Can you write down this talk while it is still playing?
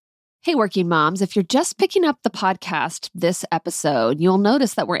Hey, working moms, if you're just picking up the podcast this episode, you'll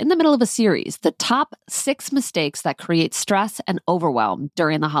notice that we're in the middle of a series, the top 6 mistakes that create stress and overwhelm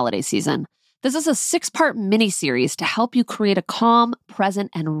during the holiday season. This is a 6-part mini-series to help you create a calm,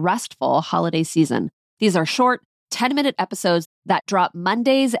 present, and restful holiday season. These are short, 10-minute episodes that drop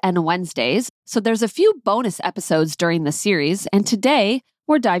Mondays and Wednesdays, so there's a few bonus episodes during the series, and today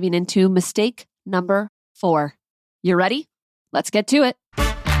we're diving into mistake number 4. You ready? Let's get to it.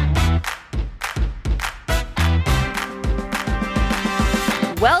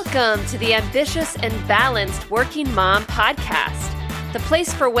 Welcome to the Ambitious and Balanced Working Mom Podcast, the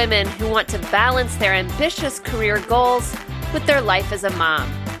place for women who want to balance their ambitious career goals with their life as a mom.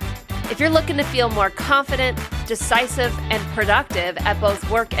 If you're looking to feel more confident, decisive, and productive at both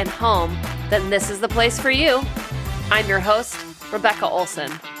work and home, then this is the place for you. I'm your host, Rebecca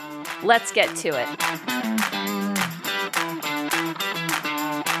Olson. Let's get to it.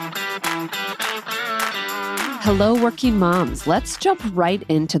 Hello, working moms. Let's jump right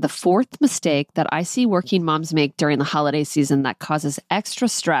into the 4th mistake that I see working moms make during the holiday season that causes extra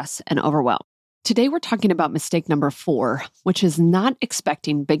stress and overwhelm. Today, we're talking about mistake number 4, which is not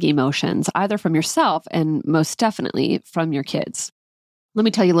expecting big emotions, either from yourself and most definitely from your kids. Let me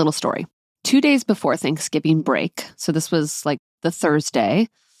tell you a little story. 2 days before Thanksgiving break, so this was like the Thursday,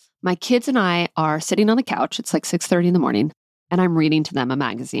 my kids and I are sitting on the couch. It's like 6:30 in the morning. And I'm reading to them a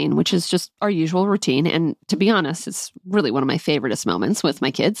magazine, which is just our usual routine. And to be honest, it's really one of my favoriteest moments with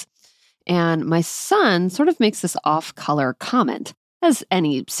my kids. And my son sort of makes this off-color comment, as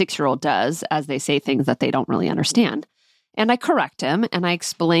any 6-year-old does, as they say things that they don't really understand. And I correct him, and I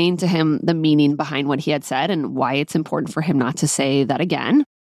explain to him the meaning behind what he had said and why it's important for him not to say that again.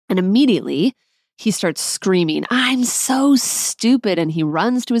 And immediately, he starts screaming, "I'm so stupid." And he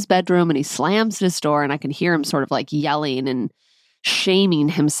runs to his bedroom and he slams his door, and I can hear him sort of like yelling and shaming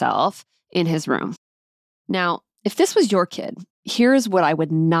himself in his room. Now, if this was your kid, here's what I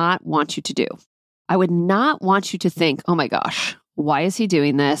would not want you to do. I would not want you to think, "Oh my gosh, why is he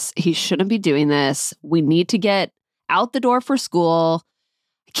doing this? He shouldn't be doing this. We need to get out the door for school.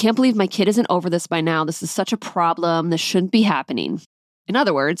 I can't believe my kid isn't over this by now. This is such a problem. This shouldn't be happening." In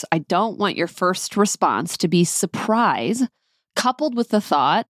other words, I don't want your first response to be surprise, coupled with the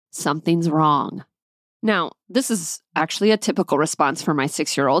thought, something's wrong. Now, this is actually a typical response for my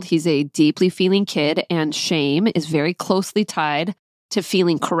 6-year-old. He's a deeply feeling kid, and shame is very closely tied to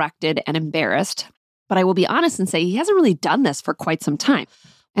feeling corrected and embarrassed. But I will be honest and say he hasn't really done this for quite some time.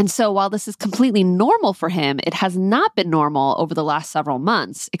 And so while this is completely normal for him, it has not been normal over the last several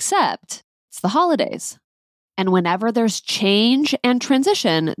months, except it's the holidays. And whenever there's change and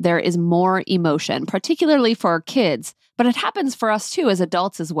transition, there is more emotion, particularly for our kids. But it happens for us too as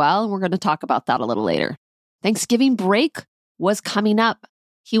adults as well. And we're going to talk about that a little later. Thanksgiving break was coming up.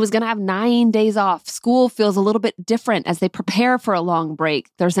 He was going to have 9 days off. School feels a little bit different as they prepare for a long break.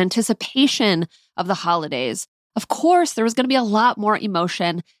 There's anticipation of the holidays. Of course, there was going to be a lot more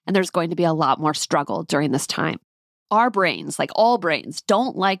emotion and there's going to be a lot more struggle during this time. Our brains, like all brains,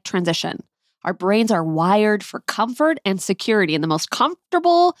 don't like transition. Our brains are wired for comfort and security. And the most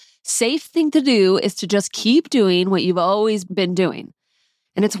comfortable, safe thing to do is to just keep doing what you've always been doing.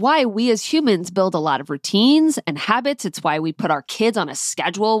 And it's why we as humans build a lot of routines and habits. It's why we put our kids on a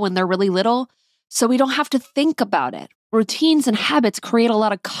schedule when they're really little, so we don't have to think about it. Routines and habits create a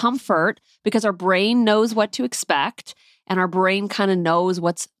lot of comfort because our brain knows what to expect and our brain kind of knows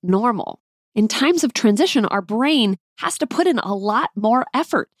what's normal. In times of transition, our brain has to put in a lot more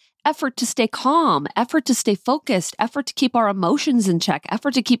effort to stay calm, effort to stay focused, effort to keep our emotions in check,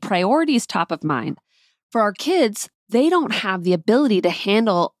 effort to keep priorities top of mind. For our kids, they don't have the ability to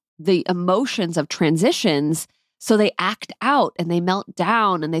handle the emotions of transitions, so they act out and they melt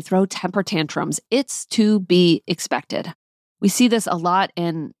down and they throw temper tantrums. It's to be expected. We see this a lot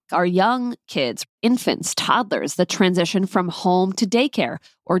in our young kids, infants, toddlers, the transition from home to daycare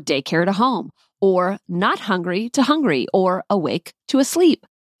or daycare to home, or not hungry to hungry, or awake to asleep.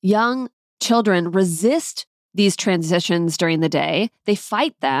 Young children resist these transitions during the day. They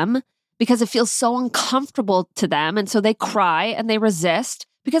fight them because it feels so uncomfortable to them. And so they cry and they resist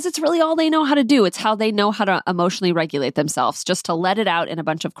because it's really all they know how to do. It's how they know how to emotionally regulate themselves, just to let it out in a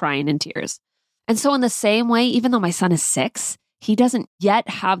bunch of crying and tears. And so in the same way, even though my son is 6, he doesn't yet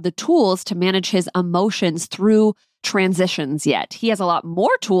have the tools to manage his emotions through transitions yet. He has a lot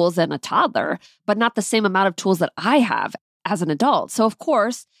more tools than a toddler, but not the same amount of tools that I have as an adult. So of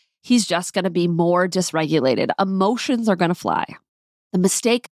course, he's just going to be more dysregulated. Emotions are going to fly. The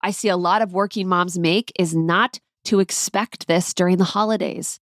mistake I see a lot of working moms make is not to expect this during the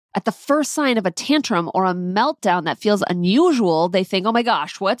holidays. At the first sign of a tantrum or a meltdown that feels unusual, they think, oh my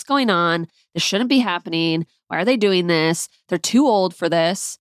gosh, what's going on? This shouldn't be happening. Why are they doing this? They're too old for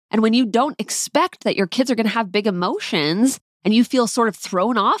this. And when you don't expect that your kids are going to have big emotions and you feel sort of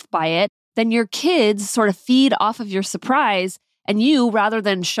thrown off by it, then your kids sort of feed off of your surprise. And you, rather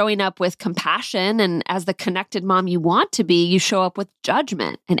than showing up with compassion and as the connected mom you want to be, you show up with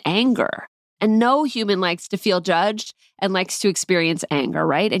judgment and anger. And no human likes to feel judged and likes to experience anger,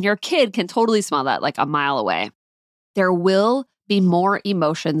 right? And your kid can totally smell that like a mile away. There will be more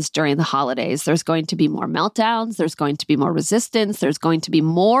emotions during the holidays. There's going to be more meltdowns. There's going to be more resistance. There's going to be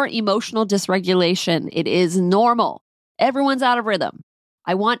more emotional dysregulation. It is normal. Everyone's out of rhythm.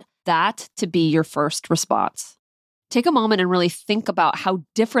 I want that to be your first response. Take a moment and really think about how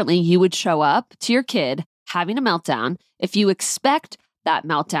differently you would show up to your kid having a meltdown if you expect that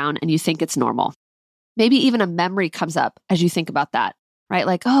meltdown and you think it's normal. Maybe even a memory comes up as you think about that, right?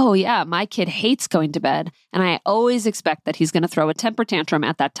 Like, oh yeah, my kid hates going to bed and I always expect that he's going to throw a temper tantrum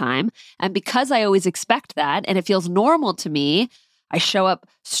at that time. And because I always expect that and it feels normal to me, I show up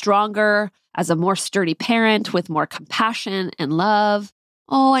stronger as a more sturdy parent with more compassion and love.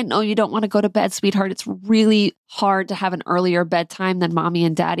 Oh, I know you don't want to go to bed, sweetheart. It's really hard to have an earlier bedtime than mommy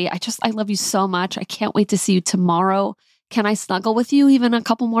and daddy. I love you so much. I can't wait to see you tomorrow. Can I snuggle with you even a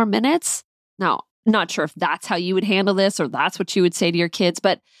couple more minutes? Now, not sure if that's how you would handle this or that's what you would say to your kids,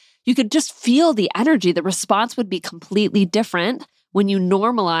 but you could just feel the energy. The response would be completely different when you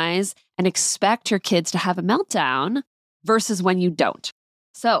normalize and expect your kids to have a meltdown versus when you don't.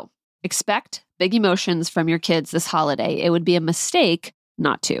 So expect big emotions from your kids this holiday. It would be a mistake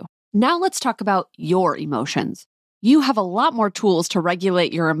not to. Now let's talk about your emotions. You have a lot more tools to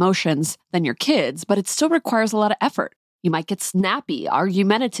regulate your emotions than your kids, but it still requires a lot of effort. You might get snappy,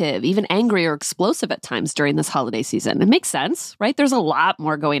 argumentative, even angry or explosive at times during this holiday season. It makes sense, right? There's a lot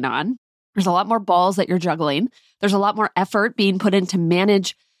more going on. There's a lot more balls that you're juggling. There's a lot more effort being put in to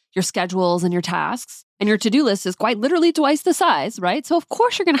manage your schedules and your tasks. And your to-do list is quite literally twice the size, right? So of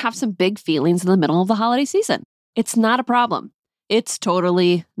course you're going to have some big feelings in the middle of the holiday season. It's not a problem. It's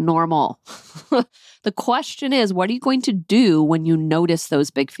totally normal. The question is, what are you going to do when you notice those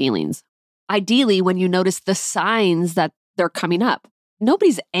big feelings? Ideally, when you notice the signs that they're coming up.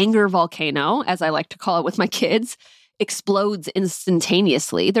 Nobody's anger volcano, as I like to call it with my kids, explodes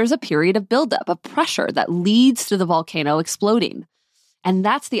instantaneously. There's a period of buildup, of pressure that leads to the volcano exploding. And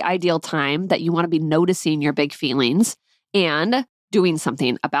that's the ideal time that you want to be noticing your big feelings and doing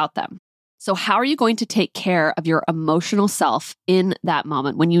something about them. So how are you going to take care of your emotional self in that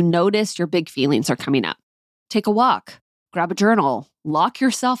moment when you notice your big feelings are coming up? Take a walk, grab a journal, lock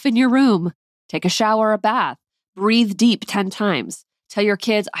yourself in your room, take a shower or a bath, breathe deep 10 times. Tell your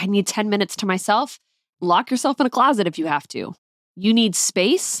kids, I need 10 minutes to myself. Lock yourself in a closet if you have to. You need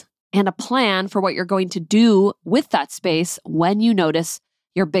space and a plan for what you're going to do with that space when you notice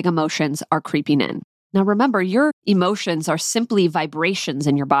your big emotions are creeping in. Now remember, your emotions are simply vibrations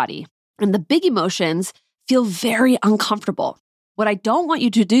in your body. And the big emotions feel very uncomfortable. What I don't want you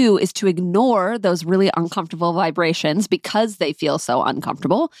to do is to ignore those really uncomfortable vibrations because they feel so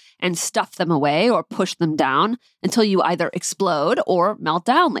uncomfortable and stuff them away or push them down until you either explode or melt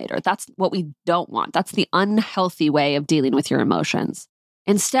down later. That's what we don't want. That's the unhealthy way of dealing with your emotions.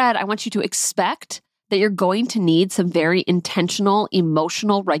 Instead, I want you to expect that you're going to need some very intentional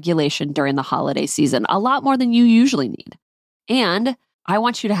emotional regulation during the holiday season, a lot more than you usually need. And I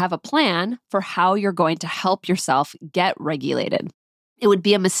want you to have a plan for how you're going to help yourself get regulated. It would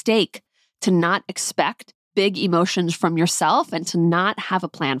be a mistake to not expect big emotions from yourself and to not have a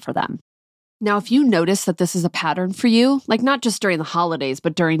plan for them. Now, if you notice that this is a pattern for you, like not just during the holidays,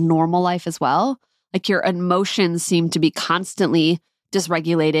 but during normal life as well, like your emotions seem to be constantly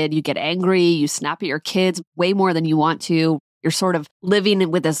dysregulated, you get angry, you snap at your kids way more than you want to, you're sort of living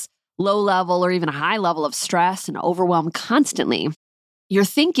with this low level or even a high level of stress and overwhelm constantly. You're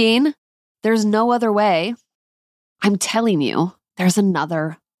thinking, there's no other way. I'm telling you, there's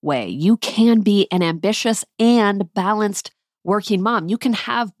another way. You can be an ambitious and balanced working mom. You can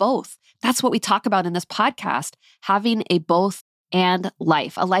have both. That's what we talk about in this podcast, having a both and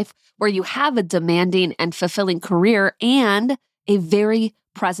life, a life where you have a demanding and fulfilling career and a very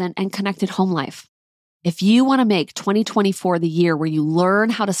present and connected home life. If you want to make 2024 the year where you learn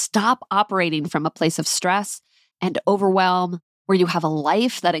how to stop operating from a place of stress and overwhelm, where you have a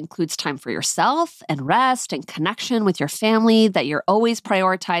life that includes time for yourself and rest and connection with your family that you're always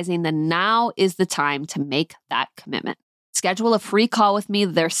prioritizing, then now is the time to make that commitment. Schedule a free call with me.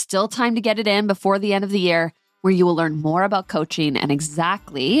 There's still time to get it in before the end of the year, where you will learn more about coaching and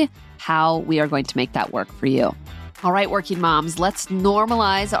exactly how we are going to make that work for you. All right, working moms, let's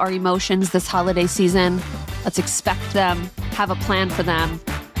normalize our emotions this holiday season. Let's expect them, have a plan for them.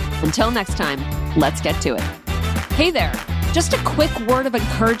 Until next time, let's get to it. Hey there, just a quick word of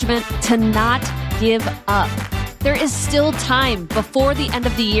encouragement to not give up. There is still time before the end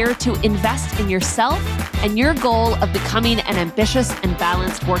of the year to invest in yourself and your goal of becoming an ambitious and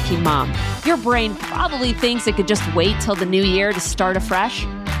balanced working mom. Your brain probably thinks it could just wait till the new year to start afresh,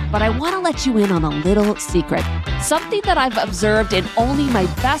 but I want to let you in on a little secret. Something that I've observed in only my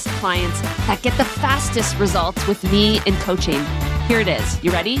best clients that get the fastest results with me in coaching. Here it is.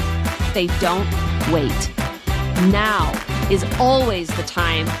 You ready? They don't wait. Now is always the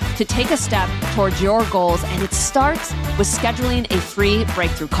time to take a step towards your goals, and it starts with scheduling a free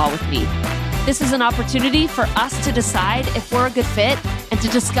breakthrough call with me. This is an opportunity for us to decide if we're a good fit and to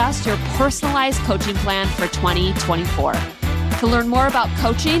discuss your personalized coaching plan for 2024. To learn more about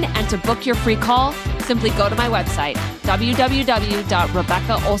coaching and to book your free call, simply go to my website,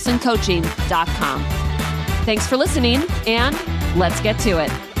 www.RebeccaOlsonCoaching.com. Thanks for listening, and let's get to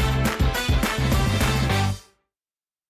it.